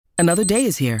Another day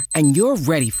is here, and you're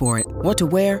ready for it. What to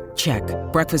wear? Check.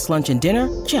 Breakfast, lunch, and dinner?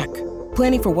 Check.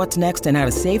 Planning for what's next and how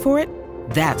to save for it?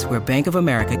 That's where Bank of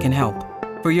America can help.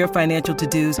 For your financial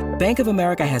to-dos, Bank of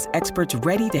America has experts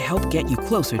ready to help get you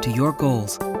closer to your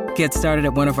goals. Get started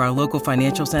at one of our local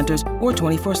financial centers or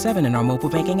 24/7 in our mobile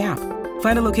banking app.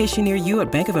 Find a location near you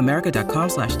at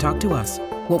bankofamerica.com/talktous.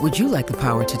 What would you like the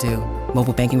power to do?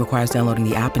 Mobile banking requires downloading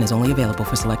the app and is only available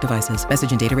for select devices. Message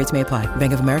and data rates may apply.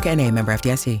 Bank of America N.A., member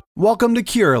FDIC. Welcome to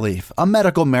Curaleaf, a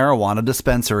medical marijuana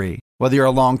dispensary. Whether you're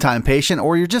a longtime patient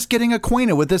or you're just getting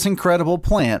acquainted with this incredible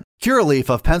plant, Curaleaf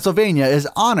of Pennsylvania is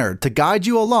honored to guide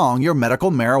you along your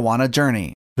medical marijuana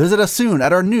journey. Visit us soon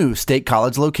at our new State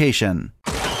College location.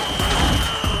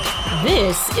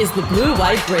 This is the Blue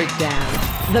White Breakdown,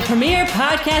 the premier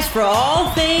podcast for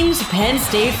all things Penn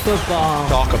State football.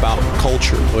 Talk about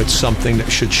culture. It's something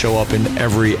that should show up in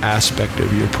every aspect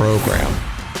of your program.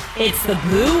 It's the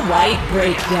Blue White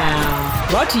Breakdown,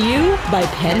 brought to you by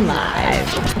Penn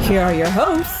Live. Here are your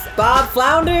hosts, Bob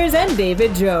Flounders and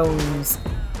David Jones.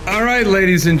 All right,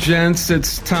 ladies and gents,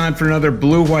 it's time for another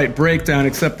Blue White Breakdown,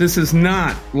 except this is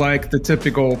not like the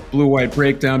typical Blue White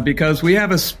Breakdown because we have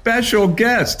a special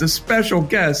guest,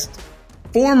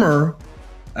 former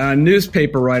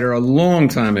newspaper writer a long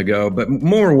time ago, but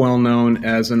more well-known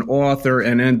as an author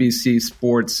and NBC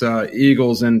Sports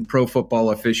Eagles and pro football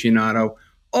aficionado.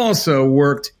 Also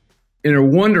worked in a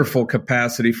wonderful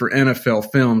capacity for NFL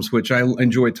Films, which I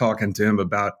enjoy talking to him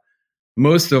about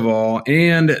most of all,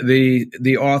 and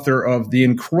the author of the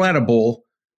incredible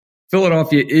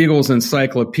Philadelphia Eagles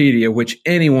Encyclopedia, which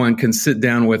anyone can sit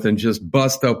down with and just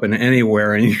bust open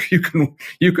anywhere, and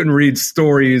you can read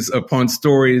stories upon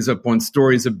stories upon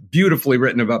stories of beautifully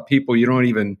written about people you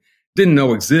didn't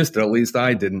know existed. At least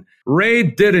I didn't. Ray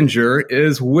Didinger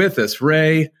is with us.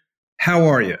 Ray, how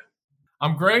are you?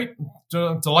 I'm great.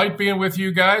 Delight being with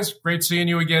you guys. Great seeing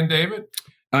you again, David.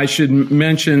 I should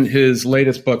mention his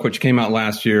latest book, which came out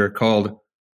last year, called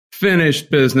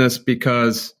Finished Business,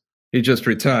 because he just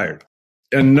retired.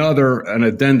 An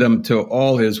addendum to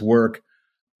all his work.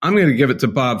 I'm going to give it to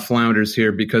Bob Flounders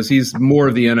here because he's more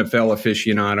of the NFL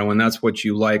aficionado, and that's what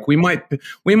you like. We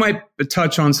might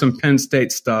touch on some Penn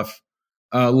State stuff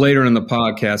later in the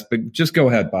podcast, but just go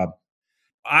ahead, Bob.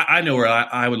 I know where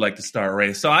I would like to start,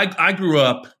 Ray. So I grew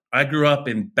up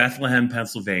in Bethlehem,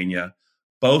 Pennsylvania.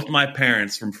 Both my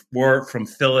parents were from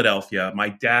Philadelphia. My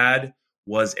dad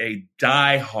was a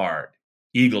diehard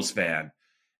Eagles fan.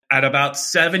 At about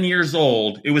 7 years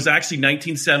old, it was actually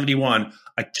 1971,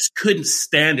 I just couldn't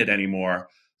stand it anymore.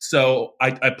 So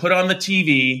I put on the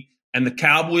TV and the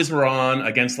Cowboys were on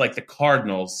against like the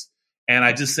Cardinals. And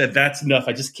I just said, that's enough.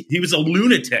 He was a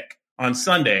lunatic on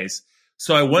Sundays.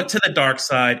 So I went to the dark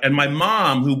side, and my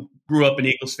mom, who grew up an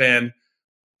Eagles fan,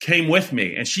 came with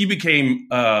me, and she became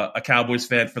a Cowboys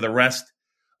fan for the rest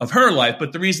of her life.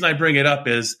 But the reason I bring it up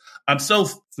is I'm so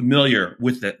familiar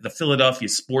with the Philadelphia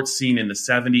sports scene in the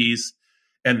 70s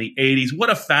and the 80s. What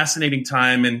a fascinating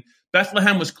time. And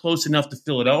Bethlehem was close enough to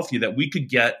Philadelphia that we could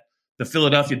get the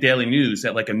Philadelphia Daily News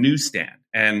at like a newsstand.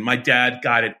 And my dad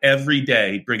got it every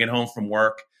day, bring it home from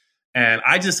work. And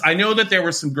I know that there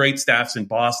were some great staffs in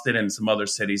Boston and some other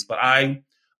cities, but I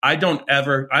don't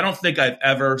think I've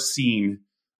ever seen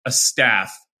a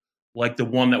staff like the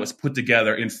one that was put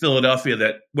together in Philadelphia,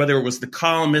 that whether it was the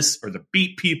columnists or the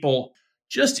beat people,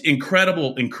 just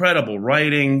incredible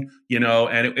writing,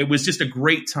 and it was just a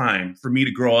great time for me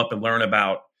to grow up and learn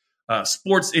about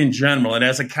sports in general. And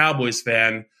as a Cowboys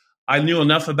fan, I knew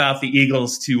enough about the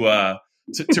Eagles to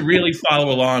really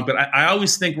follow along. But I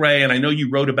always think, Ray, and I know you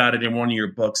wrote about it in one of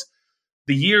your books,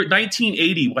 the year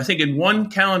 1980, I think in one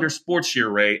calendar sports year,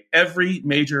 Ray, every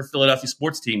major Philadelphia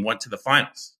sports team went to the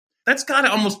finals. That's got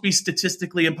to almost be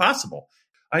statistically impossible.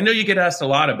 I know you get asked a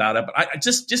lot about it, but I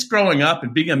just growing up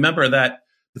and being a member of that,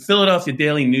 the Philadelphia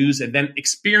Daily News, and then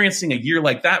experiencing a year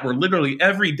like that where literally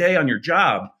every day on your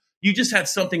job, you just had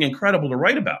something incredible to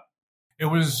write about. It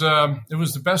was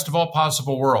the best of all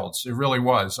possible worlds. It really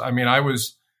was. I mean, I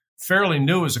was fairly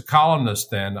new as a columnist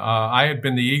then. I had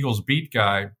been the Eagles beat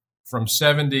guy from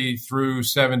 70 through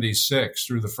 76,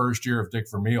 through the first year of Dick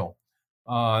Vermeil.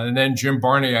 And then Jim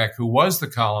Barniak, who was the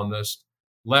columnist,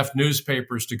 left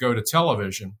newspapers to go to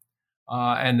television.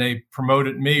 And they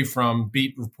promoted me from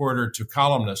beat reporter to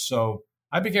columnist. So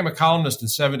I became a columnist in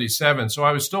 77. So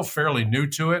I was still fairly new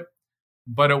to it,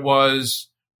 but it was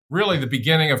really the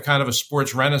beginning of kind of a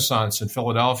sports renaissance in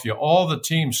Philadelphia. All the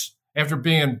teams, after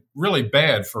being really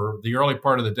bad for the early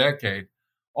part of the decade,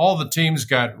 all the teams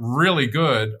got really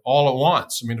good all at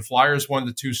once. I mean, the Flyers won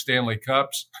the 2 Stanley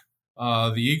Cups.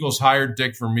 The Eagles hired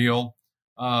Dick Vermeil.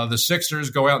 The Sixers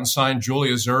go out and sign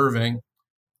Julius Erving.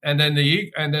 and then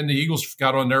the Eagles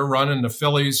got on their run, and the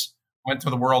Phillies went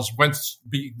to the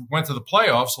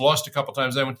playoffs, lost a couple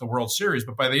times, then went to the World Series.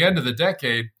 But by the end of the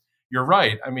decade, you're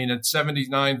right. I mean, at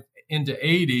 79 into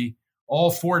 80, all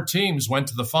four teams went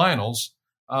to the finals.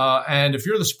 And if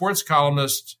you're the sports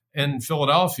columnist in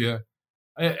Philadelphia,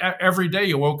 every day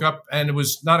you woke up and it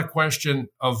was not a question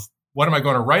of what am I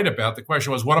going to write about? The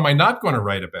question was, what am I not going to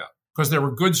write about? Because there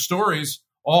were good stories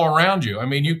all around you. I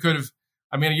mean,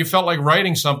 you felt like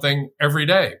writing something every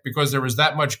day because there was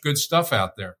that much good stuff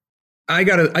out there. I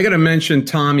gotta mention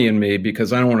Tommy and me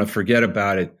because I don't want to forget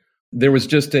about it. There was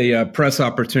just a press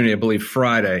opportunity, I believe,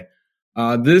 Friday.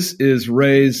 This is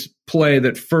Ray's play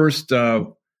that first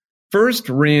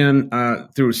ran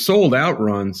through sold-out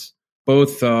runs,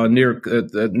 both near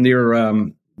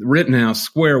Rittenhouse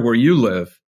Square, where you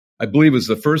live. I believe was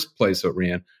the first place it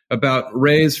ran, about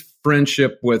Ray's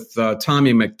friendship with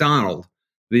Tommy McDonald,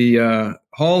 the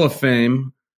Hall of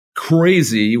Fame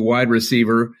crazy wide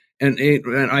receiver. And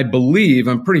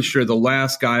I'm pretty sure the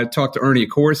last guy, I talked to Ernie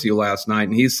Accorsi last night,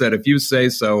 and he said, if you say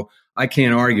so, I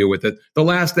can't argue with it. The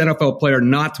last NFL player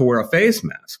not to wear a face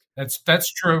mask.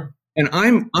 That's true. And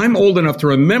I'm old enough to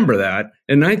remember that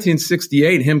in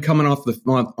 1968, him coming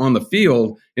on the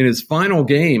field in his final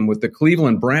game with the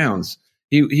Cleveland Browns.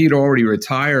 He'd already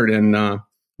retired, and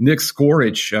Nick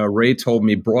Skorich, Ray told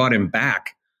me, brought him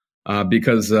back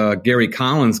because Gary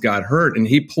Collins got hurt, and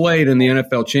he played in the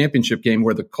NFL championship game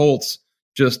where the Colts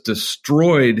just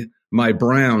destroyed my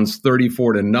Browns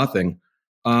 34-0.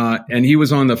 And he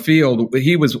was on the field.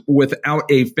 He was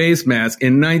without a face mask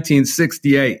in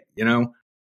 1968,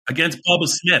 against Bubba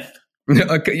Smith.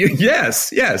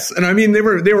 Yes. And I mean, they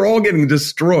were all getting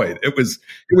destroyed. It was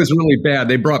really bad.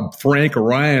 They brought Frank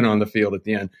Ryan on the field at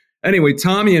the end. Anyway,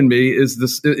 Tommy and Me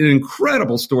is an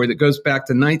incredible story that goes back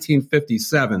to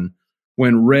 1957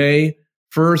 when Ray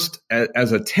first,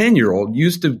 as a 10-year-old,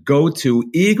 used to go to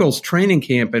Eagles training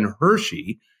camp in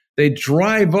Hershey. They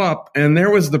drive up, and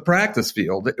there was the practice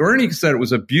field. Ernie said it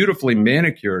was a beautifully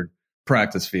manicured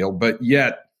practice field, but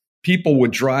yet people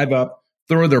would drive up,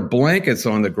 throw their blankets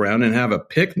on the ground, and have a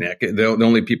picnic. The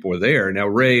only people were there. Now,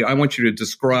 Ray, I want you to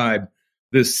describe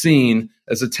this scene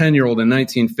as a 10-year-old in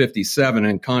 1957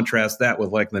 and contrast that with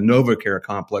like the NovaCare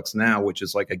complex now, which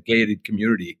is like a gated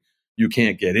community you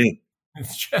can't get in.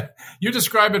 You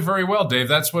describe it very well, Dave.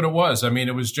 That's what it was. I mean,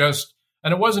 it was just,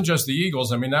 and it wasn't just the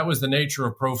Eagles. I mean, that was the nature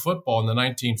of pro football in the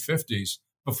 1950s,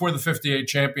 before the 58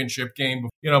 championship game,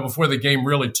 before the game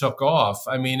really took off.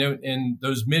 I mean, in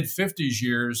those mid-50s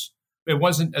years, it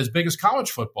wasn't as big as college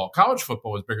football. College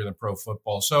football was bigger than pro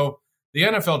football. So the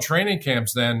NFL training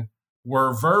camps then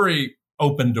were very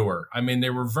open door. I mean,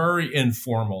 they were very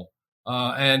informal.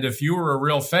 And if you were a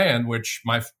real fan, which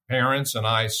my parents and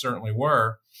I certainly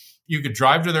were, you could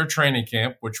drive to their training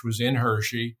camp, which was in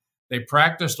Hershey. They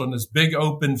practiced on this big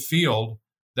open field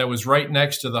that was right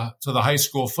next to the high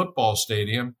school football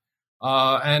stadium.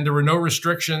 And there were no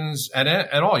restrictions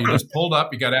at all. You just pulled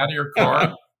up, you got out of your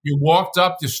car, you walked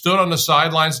up, you stood on the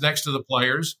sidelines next to the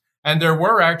players. And there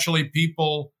were actually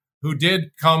people who did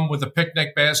come with a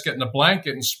picnic basket and a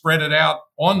blanket and spread it out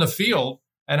on the field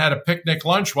and had a picnic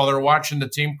lunch while they were watching the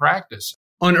team practice.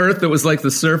 On Earth, it was like the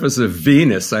surface of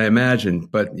Venus, I imagine.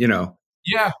 But, Yeah,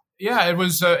 it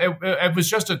was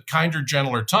just a kinder,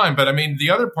 gentler time. But I mean,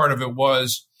 the other part of it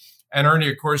was, and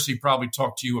Ernie Accorsi probably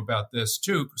talked to you about this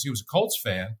too, because he was a Colts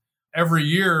fan. Every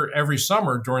year, every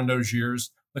summer during those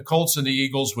years, the Colts and the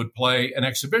Eagles would play an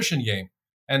exhibition game.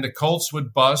 And the Colts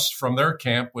would bus from their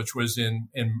camp, which was in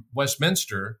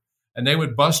Westminster, and they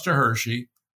would bus to Hershey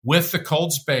with the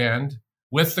Colts band,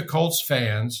 with the Colts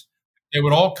fans. They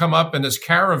would all come up in this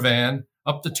caravan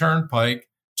up the turnpike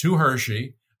to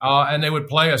Hershey, and they would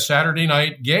play a Saturday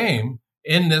night game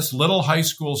in this little high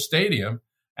school stadium.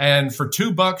 And for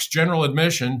 $2 general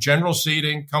admission, general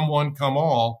seating, come one, come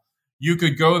all, you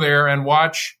could go there and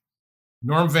watch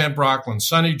Norm Van Brocklin,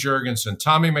 Sonny Jurgensen,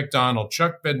 Tommy McDonald,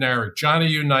 Chuck Bednarik, Johnny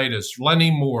Unitas,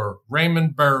 Lenny Moore,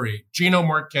 Raymond Burry, Gino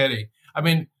Marchetti. I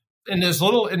mean, in this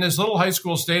little high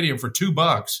school stadium for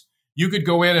 $2, you could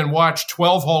go in and watch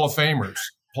 12 Hall of Famers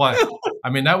play.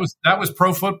 I mean, that was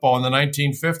pro football in the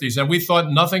 1950s, and we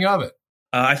thought nothing of it.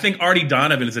 I think Artie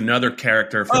Donovan is another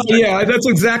character. That's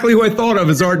exactly who I thought of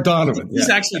as Art Donovan. He's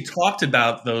actually talked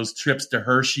about those trips to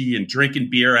Hershey and drinking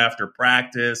beer after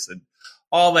practice and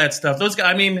all that stuff. Those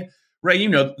guys, I mean, Ray,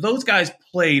 those guys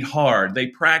played hard. They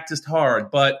practiced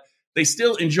hard, but they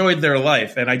still enjoyed their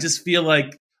life. And I just feel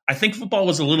like I think football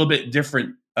was a little bit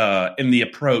different in the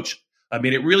approach. I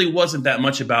mean, it really wasn't that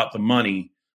much about the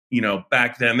money,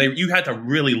 back then. You had to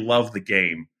really love the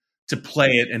game to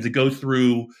play it and to go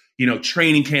through,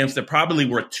 training camps that probably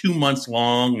were 2 months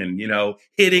long and,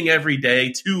 hitting every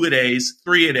day, 2-a-days,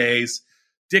 3-a-days,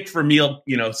 Dick Vermeil,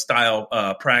 style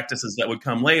practices that would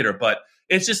come later. But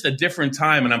it's just a different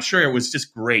time. And I'm sure it was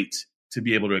just great to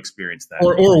be able to experience that.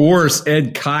 Or worse,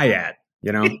 Ed Kayat,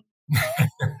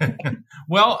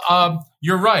 Well,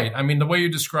 you're right. I mean, the way you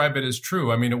describe it is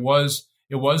true. I mean, it was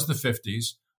the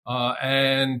 50s.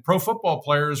 And pro football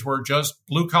players were just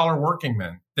blue collar working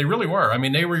men. They really were. I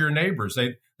mean, they were your neighbors.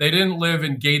 They didn't live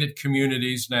in gated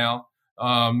communities now.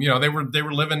 They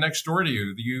were living next door to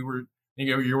you.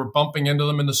 You were bumping into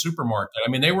them in the supermarket. I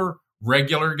mean, they were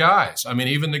regular guys. I mean,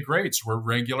 even the greats were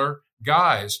regular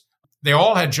guys. They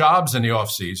all had jobs in the off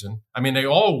season. I mean, they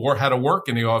all had to work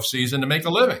in the off season to make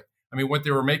a living. I mean, what they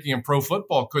were making in pro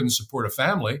football couldn't support a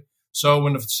family. So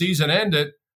when the season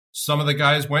ended, some of the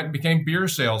guys went and became beer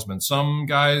salesmen. Some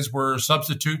guys were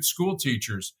substitute school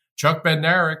teachers. Chuck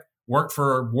Bednarik worked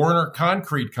for Warner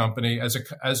Concrete Company as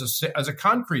a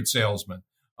concrete salesman,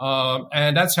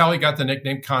 and that's how he got the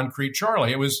nickname Concrete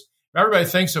Charlie. Everybody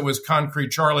thinks it was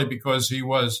Concrete Charlie because he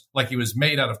was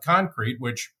made out of concrete,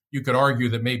 which you could argue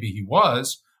that maybe he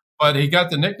was, but he got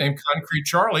the nickname Concrete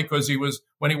Charlie because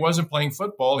when he wasn't playing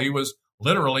football, he was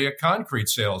literally a concrete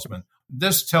salesman.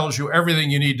 This tells you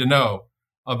everything you need to know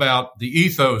about the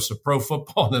ethos of pro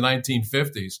football in the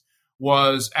 1950s.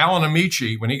 Was Alan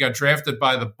Amici, when he got drafted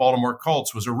by the Baltimore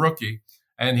Colts, was a rookie,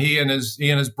 and he and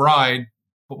his bride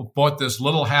bought this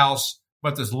little house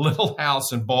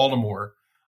in Baltimore.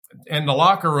 In the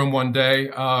locker room one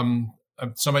day,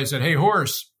 somebody said, "Hey,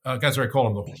 Horace," that's what I call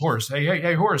him, the Horse.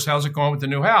 Hey, Horace, how's it going with the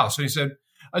new house? And he said,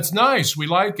 "It's nice. We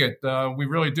like it. We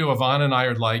really do. Yvonne and I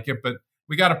would like it, but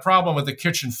we got a problem with the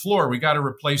kitchen floor. We got to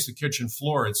replace the kitchen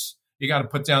floor. You got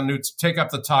to take up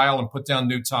the tile and put down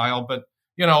new tile, but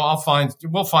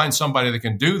we'll find somebody that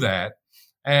can do that."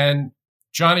 And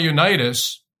Johnny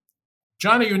Unitas,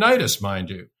 mind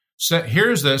you,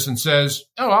 hears this and says,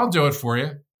 "Oh, I'll do it for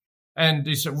you." And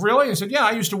he said, "Really?" He said, "Yeah,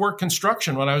 I used to work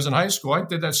construction when I was in high school. I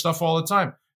did that stuff all the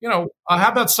time. How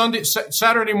about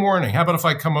Saturday morning? How about if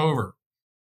I come over?"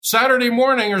 Saturday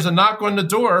morning, there's a knock on the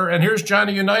door, and here's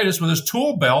Johnny Unitas with his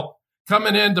tool belt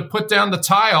coming in to put down the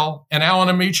tile in Alan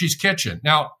Amici's kitchen.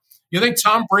 Now, you think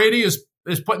Tom Brady is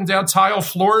putting down tile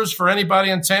floors for anybody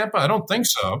in Tampa? I don't think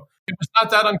so. It was not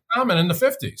that uncommon in the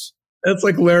 50s. That's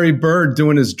like Larry Bird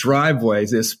doing his driveway.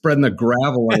 They're spreading the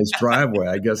gravel on his driveway.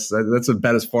 I guess that's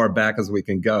about as far back as we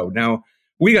can go. Now,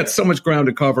 we got so much ground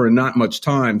to cover and not much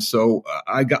time, so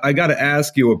I got to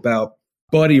ask you about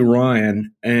Buddy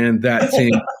Ryan and that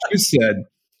team.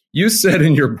 You said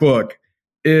in your book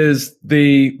is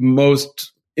the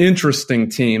most interesting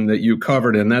team that you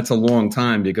covered, and that's a long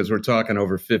time because we're talking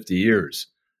over 50 years.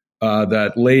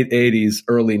 That late 80s,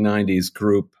 early 90s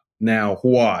group. Now,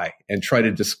 why? And try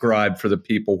to describe for the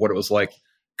people what it was like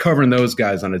covering those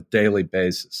guys on a daily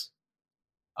basis.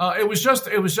 It was just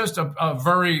a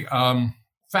very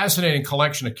fascinating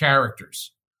collection of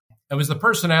characters. It was the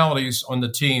personalities on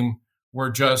the team were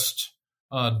just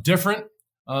different,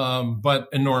 but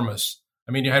enormous.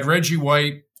 I mean, you had Reggie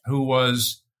White, who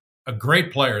was a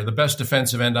great player, the best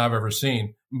defensive end I've ever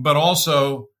seen, but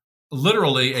also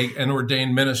literally an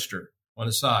ordained minister on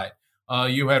the side.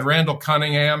 You had Randall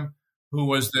Cunningham, who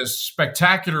was this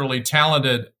spectacularly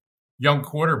talented young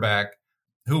quarterback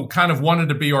who kind of wanted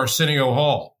to be Arsenio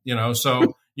Hall,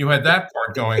 so you had that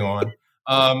part going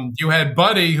on. You had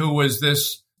Buddy, who was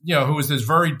this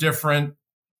very different,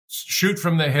 shoot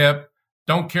from the hip,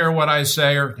 don't care what I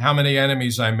say or how many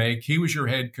enemies I make. He was your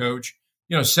head coach.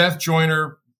 Seth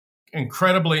Joyner,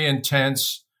 incredibly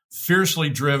intense, fiercely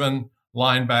driven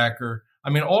linebacker. I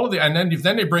mean, and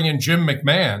then they bring in Jim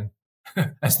McMahon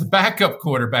as the backup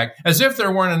quarterback, as if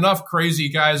there weren't enough crazy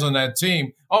guys on that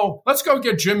team. Oh, let's go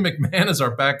get Jim McMahon as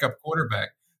our backup quarterback.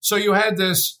 So you had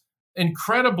this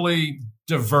incredibly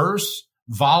diverse,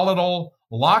 volatile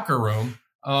locker room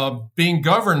being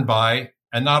governed by,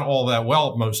 and not all that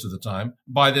well most of the time,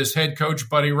 by this head coach,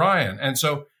 Buddy Ryan. And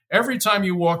so every time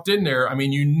you walked in there, I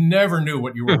mean, you never knew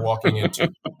what you were walking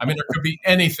into. I mean, there could be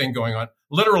anything going on.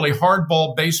 Literally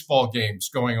hardball baseball games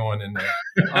going on in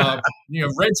there.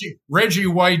 Reggie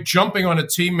White jumping on a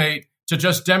teammate to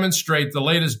just demonstrate the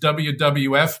latest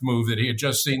WWF move that he had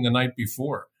just seen the night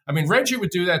before. I mean, Reggie would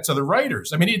do that to the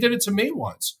writers. I mean, he did it to me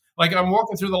once. Like, I'm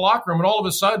walking through the locker room, and all of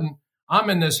a sudden, I'm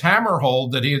in this hammer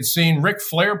hold that he had seen Ric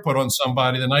Flair put on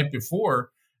somebody the night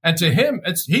before. And to him,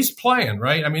 he's playing,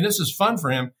 right? I mean, this is fun for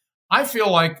him. I feel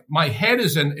like my head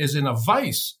is in a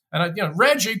vice. And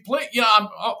Reggie, please, did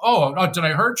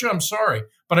I hurt you? I'm sorry.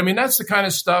 But I mean, that's the kind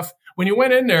of stuff. When you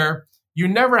went in there, you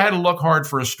never had to look hard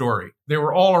for a story. They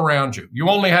were all around you. You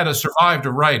only had to survive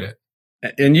to write it.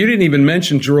 And you didn't even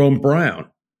mention Jerome Brown.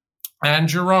 And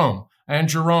Jerome,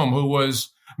 who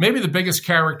was maybe the biggest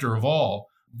character of all.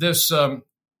 This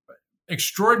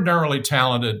extraordinarily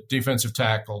talented defensive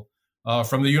tackle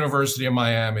from the University of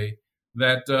Miami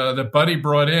that Buddy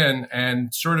brought in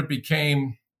and sort of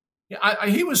became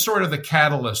he was sort of the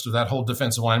catalyst of that whole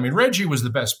defensive line. I mean, Reggie was the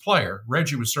best player.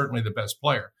 Reggie was certainly the best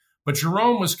player. But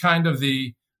Jerome was kind of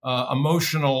the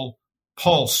emotional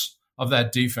pulse of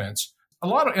that defense. In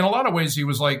a lot of ways, he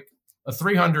was like a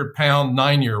 300-pound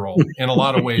 9-year-old in a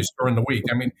lot of ways during the week.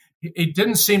 I mean, he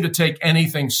didn't seem to take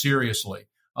anything seriously.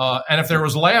 And if there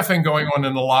was laughing going on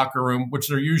in the locker room, which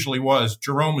there usually was,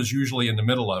 Jerome was usually in the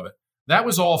middle of it. That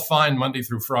was all fine Monday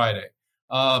through Friday.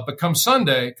 But come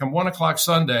 1 o'clock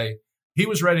Sunday, he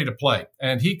was ready to play.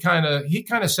 And he kind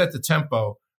of set the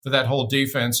tempo for that whole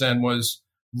defense and was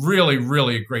really,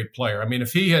 really a great player. I mean,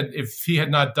 if he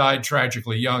had not died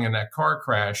tragically young in that car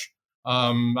crash,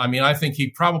 I think he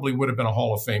probably would have been a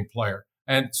Hall of Fame player.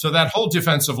 And so that whole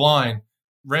defensive line,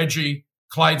 Reggie,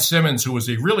 Clyde Simmons, who was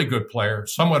a really good player,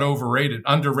 somewhat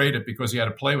underrated because he had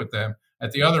to play with them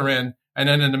at the other end. And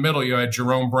then in the middle, you had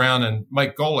Jerome Brown and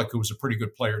Mike Golick, who was a pretty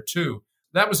good player too.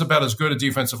 That was about as good a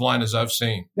defensive line as I've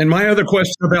seen. And my other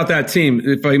question about that team,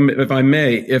 if I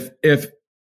may,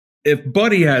 if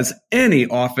Buddy has any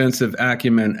offensive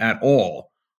acumen at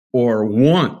all, or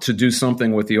want to do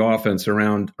something with the offense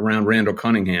around Randall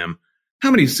Cunningham, how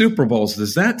many Super Bowls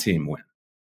does that team win?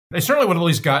 They certainly would have at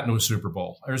least gotten to a Super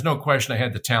Bowl. There's no question they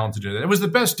had the talent to do that. It was the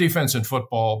best defense in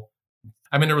football.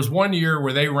 I mean, there was one year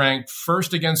where they ranked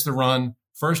first against the run,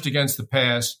 first against the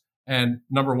pass, and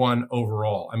number 1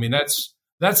 overall. I mean,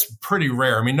 that's pretty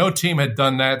rare. I mean, no team had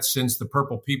done that since the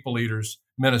Purple People Eaters,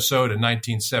 Minnesota, in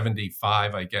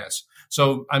 1975, I guess.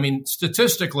 So, I mean,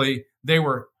 statistically, they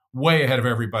were way ahead of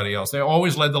everybody else. They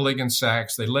always led the league in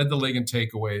sacks. They led the league in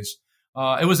takeaways.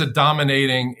 It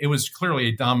was clearly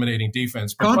a dominating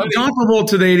defense. But comparable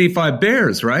to the 85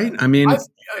 Bears, right? I mean,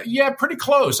 yeah, pretty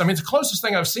close. I mean, it's the closest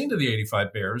thing I've seen to the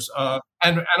 85 Bears.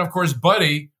 And of course,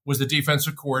 Buddy was the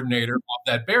defensive coordinator of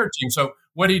that Bear team. So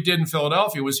what he did in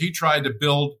Philadelphia was he tried to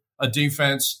build a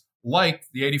defense like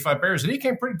the 85 Bears, and he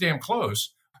came pretty damn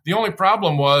close. The only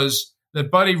problem was that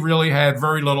Buddy really had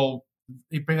very little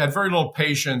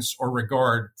patience or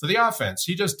regard for the offense.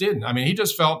 He just didn't. I mean, he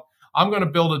just felt, I'm going to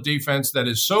build a defense that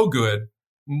is so good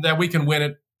that we can win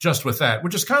it just with that,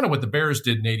 which is kind of what the Bears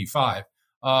did in 85.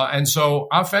 And so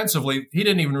offensively, he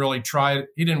didn't even really try.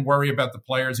 He didn't worry about the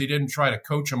players. He didn't try to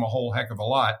coach them a whole heck of a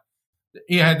lot.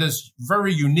 He had this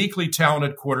very uniquely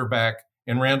talented quarterback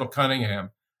in Randall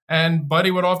Cunningham. And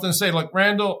Buddy would often say, look,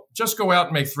 Randall, just go out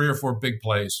and make 3 or 4 big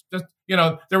plays. Just,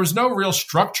 there was no real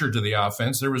structure to the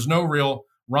offense. There was no real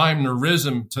rhyme nor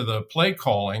rhythm to the play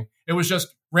calling. It was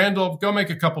just, Randall, go make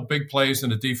a couple big plays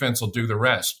and the defense will do the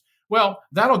rest. Well,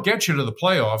 that'll get you to the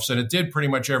playoffs, and it did pretty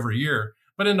much every year.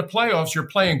 But in the playoffs, you're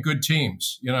playing good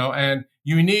teams, and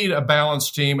you need a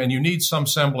balanced team and you need some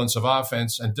semblance of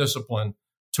offense and discipline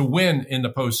to win in the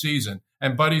postseason.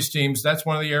 And Buddy's teams, that's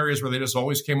one of the areas where they just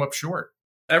always came up short.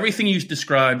 Everything you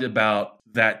described about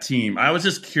that team, I was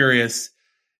just curious,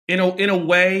 in a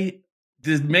way,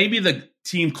 did maybe the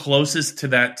team closest to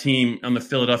that team on the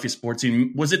Philadelphia sports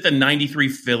team, was it the 93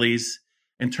 Phillies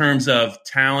in terms of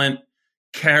talent,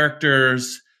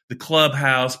 characters, the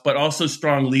clubhouse, but also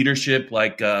strong leadership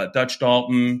like Dutch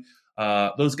Dalton?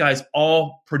 Those guys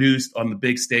all produced on the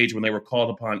big stage when they were called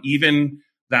upon. Even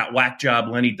that whack job,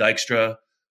 Lenny Dykstra,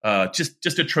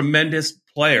 just a tremendous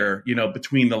player,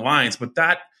 between the lines. But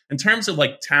that, in terms of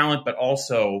like talent, but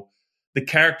also the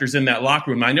characters in that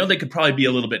locker room, I know they could probably be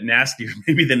a little bit nastier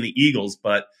maybe than the Eagles,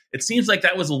 but it seems like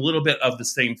that was a little bit of the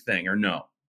same thing, or no?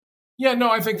 Yeah, no,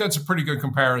 I think that's a pretty good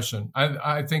comparison.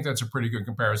 I think that's a pretty good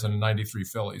comparison. The 93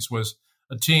 Phillies was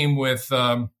a team with,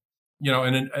 a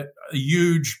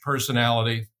huge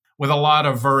personality, with a lot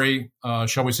of very,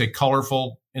 shall we say,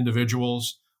 colorful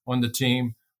individuals on the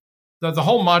team. The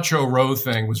whole Macho Row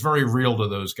thing was very real to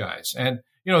those guys. And,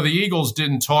 the Eagles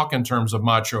didn't talk in terms of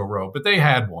Macho Row, but they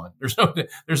had one. There's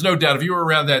no doubt. If you were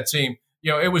around that team,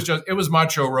 it was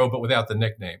Macho Row, but without the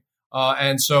nickname.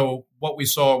 And so what we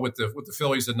saw with the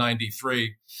Phillies in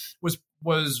 93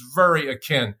 was very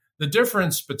akin. The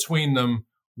difference between them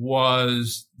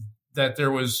was that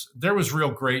there was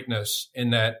real greatness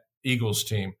in that Eagles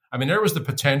team. I mean, there was the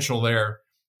potential there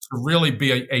to really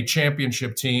be a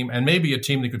championship team and maybe a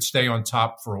team that could stay on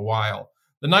top for a while.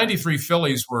 The 93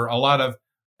 Phillies were a lot of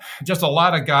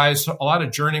guys, a lot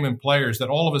of journeyman players that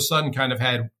all of a sudden kind of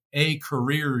had a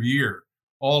career year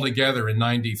all together in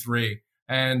 93.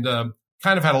 And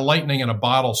kind of had a lightning in a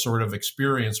bottle sort of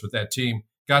experience with that team.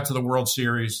 Got to the World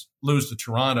Series, lose to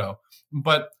Toronto.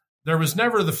 But there was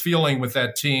never the feeling with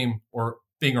that team or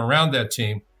being around that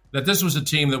team that this was a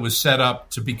team that was set up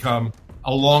to become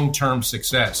a long-term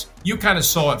success. You kind of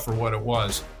saw it for what it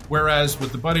was. Whereas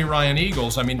with the Buddy Ryan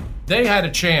Eagles, I mean, they had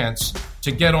a chance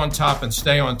to get on top and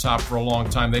stay on top for a long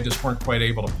time. They just weren't quite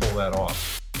able to pull that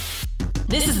off.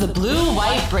 This is the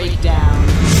Blue-White Breakdown.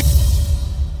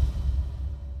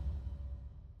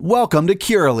 Welcome to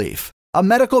Curaleaf, a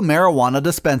medical marijuana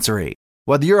dispensary.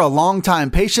 Whether you're a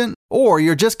longtime patient or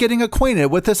you're just getting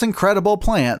acquainted with this incredible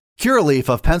plant, Curaleaf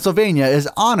of Pennsylvania is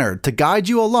honored to guide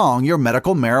you along your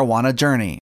medical marijuana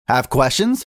journey. Have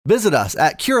questions? Visit us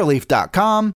at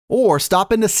curaleaf.com or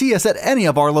stop in to see us at any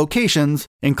of our locations,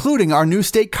 including our new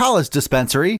State College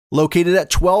dispensary located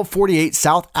at 1248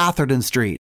 South Atherton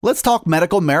Street. Let's talk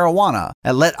medical marijuana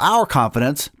and let our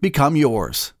confidence become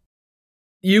yours.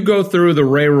 You go through the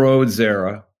Ray Rhodes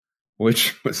era,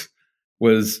 which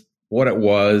was what it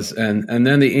was, and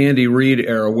then the Andy Reid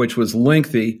era, which was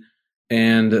lengthy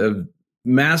and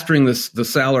mastering the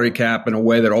salary cap in a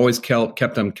way that always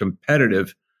kept them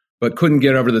competitive, but couldn't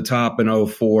get over the top in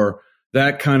 2004.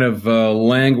 That kind of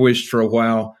languished for a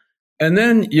while. And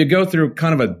then you go through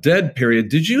kind of a dead period.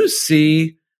 Did you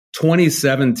see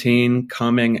 2017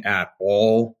 coming at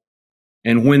all?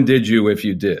 And when did you, if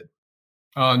you did?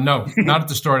 No, not at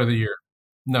the start of the year.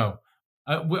 No.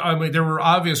 I mean, there were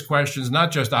obvious questions,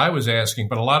 not just I was asking,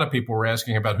 but a lot of people were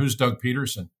asking about who's Doug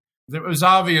Peterson. It was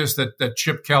obvious that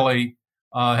Chip Kelly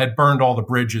had burned all the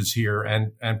bridges here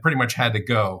and pretty much had to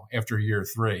go after year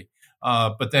 3.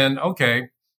 But then, okay,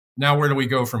 now where do we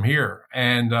go from here?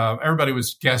 And everybody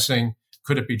was guessing,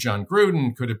 could it be John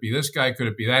Gruden? Could it be this guy? Could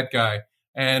it be that guy?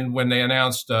 And when they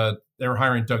announced they were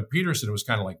hiring Doug Peterson, it was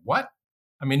kind of like, what?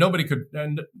 I mean, nobody could.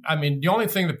 And I mean, the only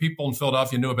thing that people in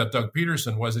Philadelphia knew about Doug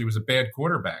Peterson was that he was a bad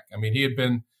quarterback. I mean,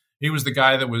 he was the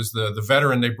guy that was the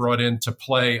veteran they brought in to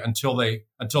play until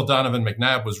Donovan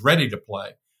McNabb was ready to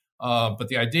play. But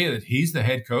the idea that he's the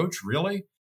head coach, really?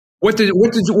 What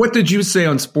did you say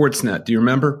on Sportsnet? Do you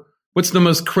remember? What's the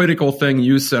most critical thing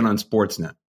you said on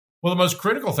Sportsnet? Well, the most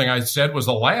critical thing I said was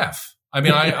a laugh. I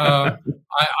mean, I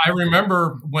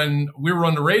remember when we were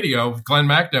on the radio, Glenn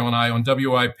McDowell and I on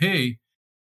WIP.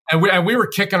 And we were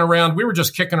kicking around. We were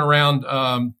just kicking around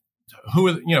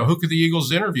who could the Eagles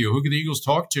interview? Who could the Eagles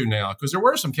talk to now? Because there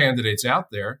were some candidates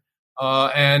out there,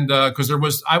 and because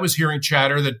I was hearing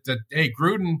chatter that hey,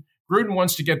 Gruden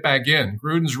wants to get back in.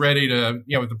 Gruden's ready to,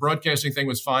 the broadcasting thing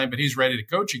was fine, but he's ready to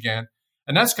coach again.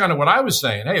 And that's kind of what I was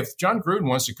saying. Hey, if John Gruden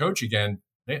wants to coach again,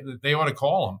 they ought to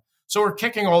call him. So we're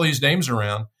kicking all these names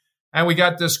around, and we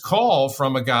got this call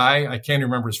from a guy, I can't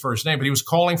remember his first name, but he was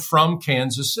calling from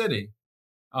Kansas City.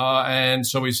 And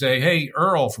so we say, hey,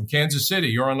 Earl from Kansas City,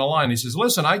 you're on the line. He says,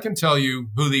 listen, I can tell you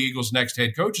who the Eagles' next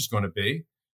head coach is going to be.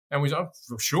 And we said,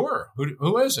 oh, sure.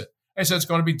 Who is it? I said, it's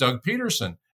going to be Doug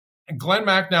Peterson. And Glenn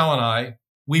McDowell and I,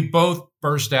 we both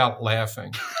burst out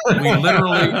laughing. We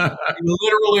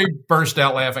literally burst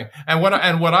out laughing. And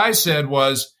what I said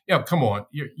was, come on,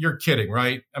 you're kidding,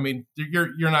 right? I mean,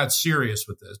 you're not serious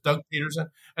with this, Doug Peterson.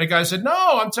 And the guy said,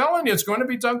 no, I'm telling you, it's going to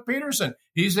be Doug Peterson.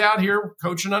 He's out here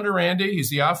coaching under Andy. He's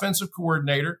the offensive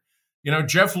coordinator.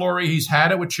 Jeff Lurie, he's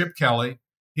had it with Chip Kelly.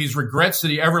 He regrets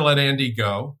that he ever let Andy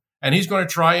go, and he's going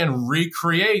to try and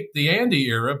recreate the Andy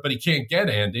era, but he can't get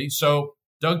Andy. So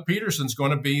Doug Peterson's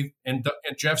going to be, in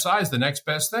Jeff's eyes, the next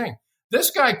best thing.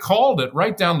 This guy called it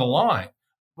right down the line.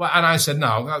 Well, and I said,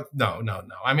 no.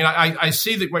 I mean, I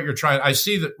see that what you're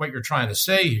trying to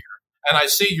say here, and I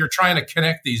see you're trying to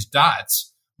connect these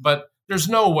dots, but there's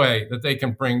no way that they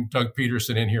can bring Doug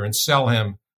Peterson in here and sell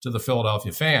him to the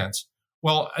Philadelphia fans.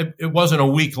 Well, it wasn't a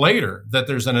week later that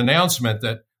there's an announcement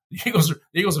that the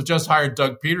Eagles have just hired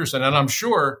Doug Peterson, and I'm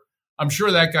sure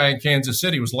that guy in Kansas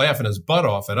City was laughing his butt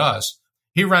off at us.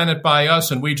 He ran it by us,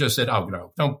 and we just said, "Oh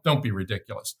no, don't be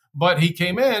ridiculous." But he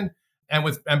came in,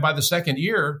 and by the second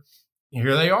year,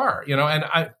 here they are.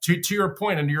 And to your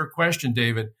point and to your question,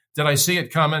 David, did I see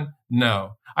it coming?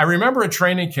 No. I remember at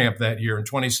training camp that year in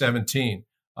 2017,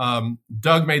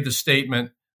 Doug made the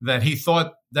statement that he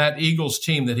thought that Eagles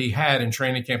team that he had in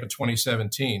training camp in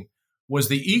 2017 was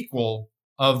the equal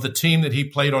of the team that he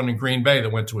played on in Green Bay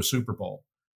that went to a Super Bowl.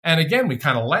 And again, we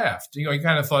kind of laughed. He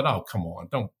kind of thought, "Oh, come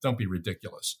on, don't be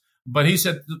ridiculous." But he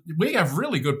said, "We have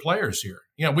really good players here.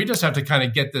 We just have to kind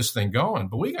of get this thing going.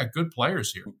 But we got good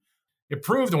players here." It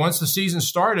proved that once the season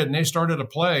started and they started to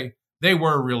play, they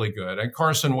were really good. And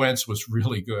Carson Wentz was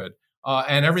really good,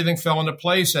 and everything fell into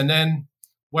place. And then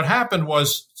what happened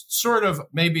was, sort of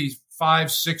maybe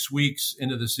 5-6 weeks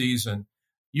into the season,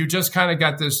 you just kind of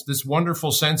got this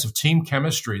wonderful sense of team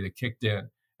chemistry that kicked in.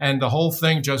 And the whole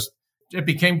thing it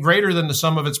became greater than the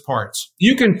sum of its parts.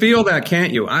 You can feel that,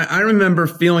 can't you? I remember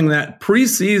feeling that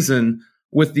preseason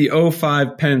with the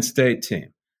 05 Penn State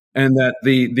team. And that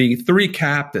the three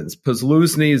captains,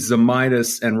 Posluszny,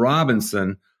 Zemaitis, and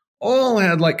Robinson, all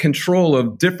had like control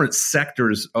of different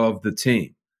sectors of the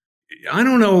team. I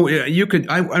don't know.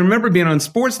 I remember being on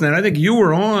Sportsnet. I think you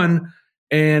were on,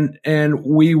 and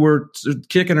we were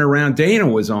kicking around. Dana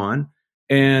was on,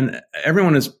 and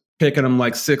everyone is picking them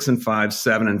like 6-5,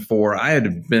 7-4. I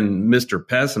had been Mr.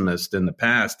 Pessimist in the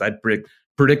past. I'd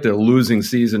predicted a losing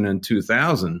season in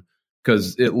 2000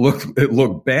 because it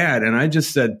looked bad, and I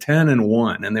just said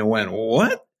 10-1, and they went,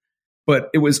 what? But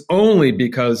it was only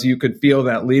because you could feel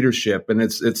that leadership, and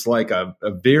it's like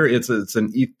it's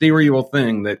an ethereal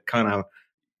thing that kind of,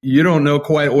 you don't know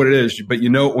quite what it is, but you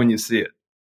know it when you see it.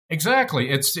 Exactly.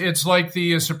 It's like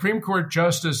the Supreme Court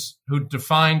justice who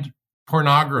defined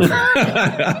pornography.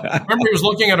 Remember, he was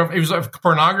looking at it was a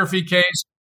pornography case,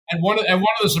 and one of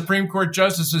the Supreme Court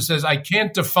justices says, "I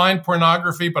can't define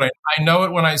pornography, but I know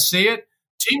it when I see it."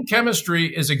 Team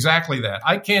chemistry is exactly that.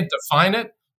 I can't define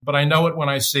it, but I know it when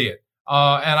I see it.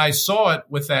 And I saw it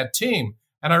with that team.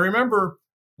 And I remember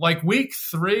like week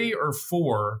 3 or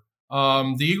 4,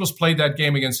 the Eagles played that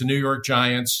game against the New York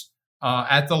Giants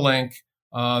at the Link.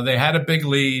 They had a big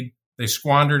lead. They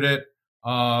squandered it.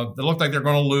 They looked like they're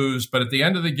going to lose. But at the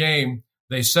end of the game,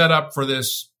 they set up for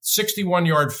this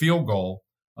 61-yard field goal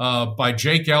by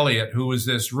Jake Elliott, who was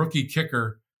this rookie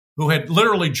kicker who had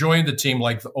literally joined the team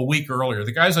like a week earlier.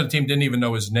 The guys on the team didn't even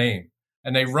know his name.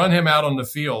 And they run him out on the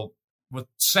field with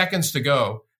seconds to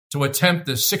go to attempt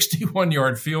this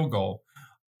 61-yard field goal.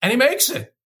 And he makes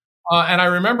it. And I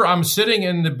remember I'm sitting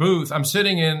in the booth. I'm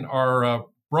sitting in our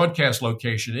broadcast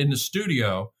location in the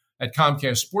studio at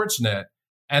Comcast Sportsnet.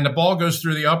 And the ball goes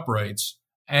through the uprights.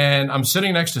 And I'm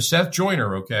sitting next to Seth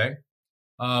Joyner, okay,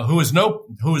 who is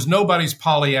nobody's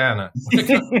Pollyanna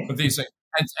with these things.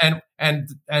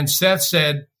 And Seth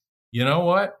said, "You know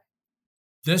what?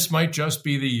 This might just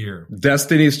be the year."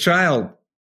 Destiny's Child.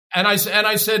 And I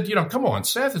said, come on,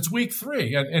 Seth, it's week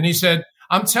 3. And he said,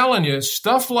 "I'm telling you,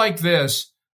 stuff like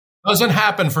this doesn't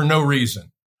happen for no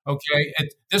reason. Okay.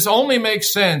 This only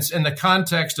makes sense in the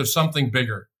context of something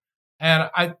bigger." And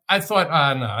I thought,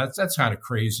 no, that's kind of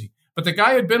crazy. But the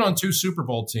guy had been on 2 Super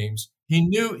Bowl teams. He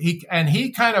knew he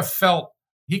kind of felt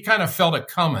it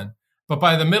coming. But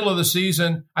by the middle of the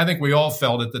season, I think we all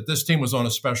felt it, that this team was on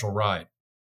a special ride.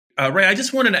 Ray, I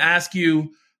just wanted to ask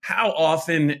you, how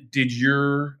often did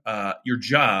your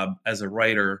job as a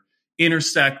writer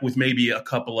intersect with maybe a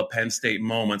couple of Penn State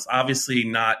moments? Obviously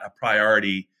not a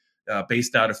priority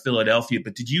based out of Philadelphia,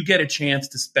 but did you get a chance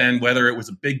to spend, whether it was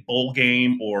a big bowl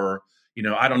game or,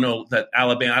 I don't know if that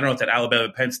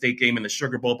Alabama Penn State game in the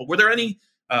Sugar Bowl, but were there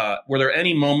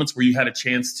any moments where you had a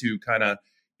chance to kind of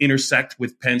intersect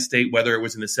with Penn State, whether it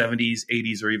was in the 70s,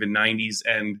 80s, or even 90s?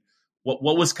 And what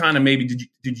was kind of, maybe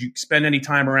did you spend any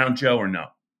time around Joe or no?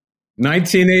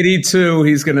 1982.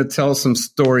 He's going to tell some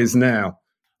stories now.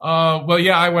 Well,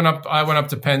 yeah, I went up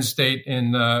to Penn State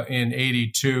in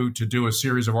 82 to do a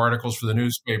series of articles for the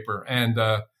newspaper, and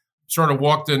sort of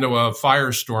walked into a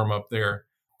firestorm up there.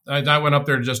 I went up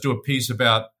there to just do a piece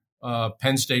about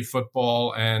Penn State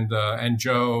football and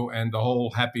Joe and the whole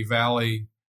Happy Valley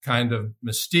kind of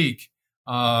mystique.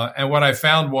 And what I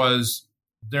found was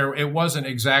it wasn't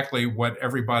exactly what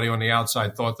everybody on the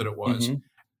outside thought that it was. Mm-hmm.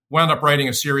 Wound up writing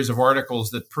a series of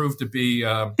articles that proved to be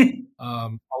a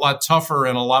lot tougher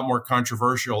and a lot more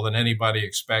controversial than anybody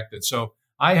expected. So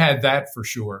I had that for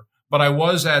sure. But I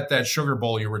was at that Sugar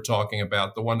Bowl you were talking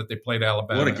about, the one that they played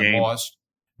Alabama and lost.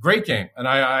 Great game. And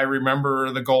I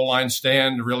remember the goal line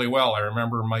stand really well. I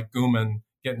remember Mike Gooman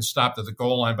getting stopped at the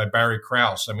goal line by Barry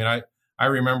Krause. I mean, I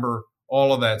remember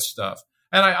all of that stuff.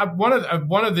 And one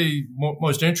of the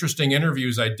most interesting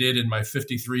interviews I did in my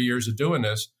 53 years of doing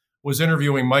this was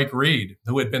interviewing Mike Reid,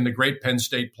 who had been the great Penn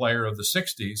State player of the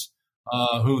 60s,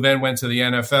 who then went to the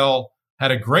NFL, had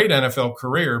a great NFL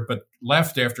career, but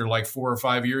left after like 4 or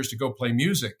 5 years to go play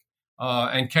music,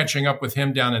 and catching up with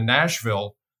him down in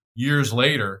Nashville years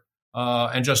later,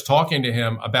 and just talking to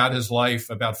him about his life,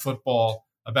 about football,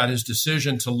 about his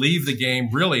decision to leave the game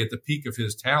really at the peak of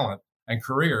his talent and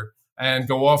career and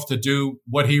go off to do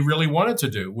what he really wanted to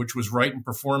do, which was write and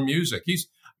perform music.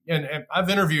 And I've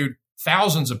interviewed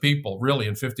thousands of people really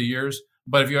in 50 years.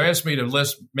 But if you ask me to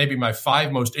list maybe my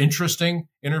 5 most interesting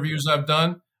interviews I've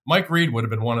done, Mike Reid would have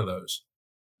been one of those.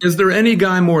 Is there any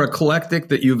guy more eclectic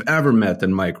that you've ever met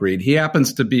than Mike Reid? He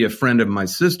happens to be a friend of my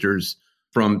sister's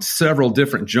from several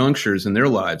different junctures in their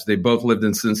lives. They both lived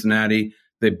in Cincinnati.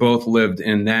 They both lived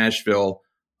in Nashville,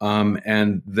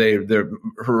 and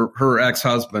her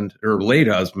ex-husband, her late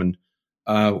husband,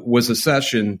 was a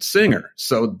session singer,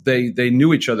 so they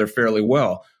knew each other fairly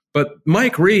well. But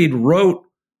Mike Reid wrote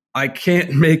 "I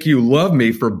Can't Make You Love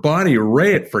Me" for Bonnie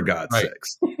Raitt, for God's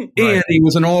sakes. And he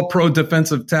was an all-pro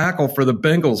defensive tackle for the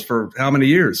Bengals for how many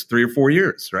years? 3 or 4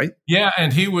 years, right? Yeah,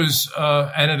 and he was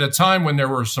and at a time when there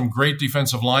were some great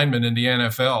defensive linemen in the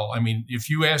NFL. I mean, if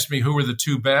you asked me who were the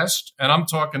two best, and I'm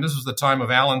talking, this was the time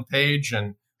of Alan Page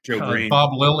and Joe Green, Bob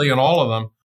Lilly and all of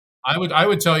them, I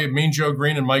would tell you Mean Joe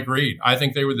Green and Mike Reid. I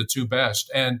think they were the two best.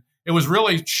 And it was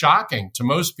really shocking to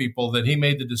most people that he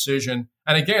made the decision,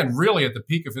 and again, really at the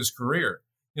peak of his career,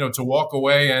 to walk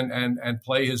away and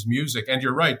play his music. And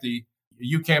you're right, the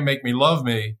 "You Can't Make Me Love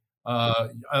Me"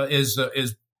 is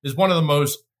one of the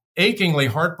most achingly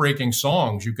heartbreaking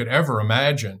songs you could ever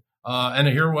imagine. And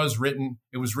it was written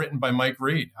by Mike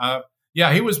Reid.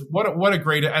 He was what a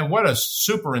great and what a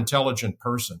super intelligent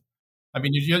person. I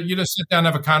mean, you just sit down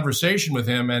and have a conversation with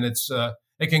him, and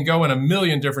it can go in a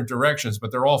million different directions,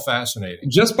 but they're all fascinating.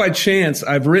 Just by chance,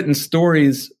 I've written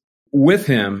stories with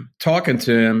him, talking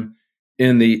to him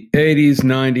in the 80s,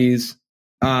 90s,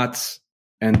 aughts,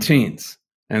 and teens.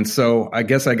 And so I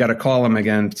guess I got to call him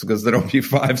again because there'll be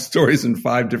 5 stories in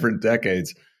 5 different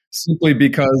decades, simply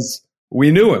because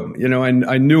we knew him.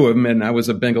 I knew him, and I was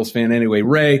a Bengals fan anyway.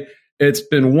 Ray, it's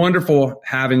been wonderful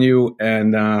having you,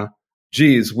 and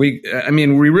geez, we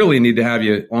really need to have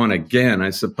you on again. I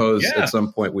suppose at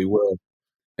some point we will.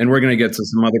 And we're going to get to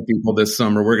some other people this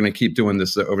summer. We're going to keep doing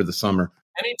this over the summer.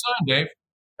 Anytime, Dave.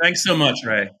 Thanks so much,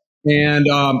 Ray. And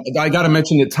I got to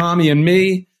mention that Tommy and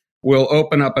Me will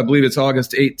open up, I believe it's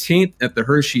August 18th at the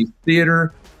Hershey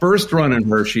Theater. First run in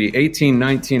Hershey, 18,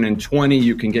 19, and 20.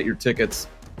 You can get your tickets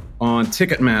on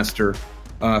Ticketmaster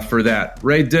for that.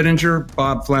 Ray Didinger,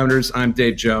 Bob Flounders, I'm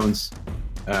Dave Jones.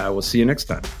 We'll see you next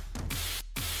time.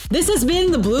 This has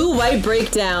been the Blue White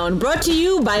Breakdown, brought to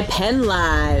you by Penn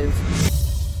Live.